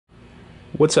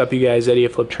What's up, you guys? Eddie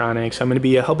at Fliptroniks. I'm going to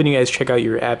be helping you guys check out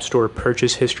your App Store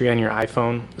purchase history on your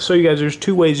iPhone. So you guys, there's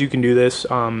two ways you can do this.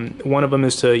 One of them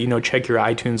is to check your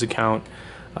iTunes account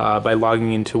by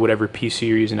logging into whatever PC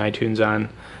you're using iTunes on.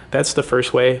 That's the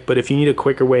first way. But if you need a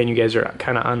quicker way and you guys are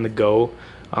kind of on the go,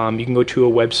 you can go to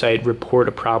a website,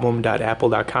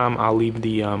 reportaproblem.apple.com. I'll leave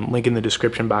the link in the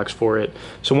description box for it.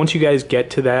 So once you guys get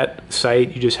to that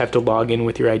site, you just have to log in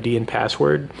with your ID and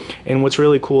password. And what's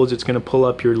really cool is it's going to pull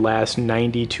up your last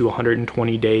 90 to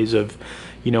 120 days of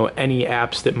any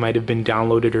apps that might have been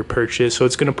downloaded or purchased. So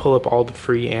it's going to pull up all the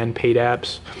free and paid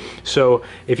apps. So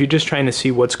if you're just trying to see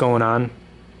what's going on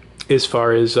as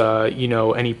far as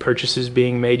any purchases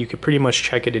being made, you could pretty much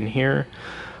check it in here.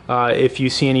 If you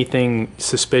see anything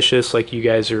suspicious, like you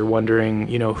guys are wondering,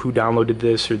 who downloaded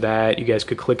this or that, you guys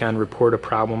could click on report a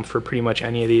problem for pretty much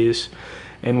any of these.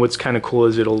 And what's kind of cool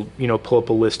is it'll, pull up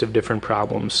a list of different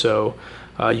problems. So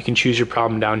you can choose your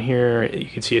problem down here. You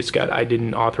can see it's got, I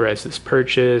didn't authorize this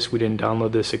purchase, we didn't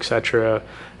download this, etc.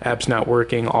 App's not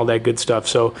working, all that good stuff.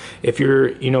 So if you're,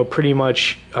 pretty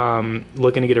much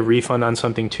looking to get a refund on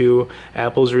something too,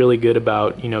 Apple's really good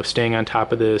about, staying on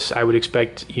top of this. I would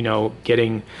expect,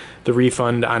 getting the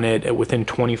refund on it within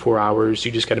 24 hours.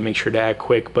 You just got to make sure to act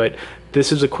quick. But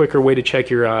this is a quicker way to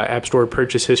check your App Store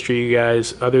purchase history, you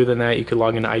guys. Other than that, you could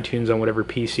log into iTunes on whatever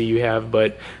PC you have,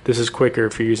 but this is quicker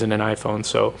if you're using an iPhone.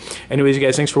 So anyways, you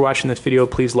guys, thanks for watching this video.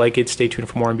 Please like it, stay tuned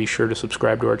for more, and be sure to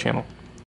subscribe to our channel.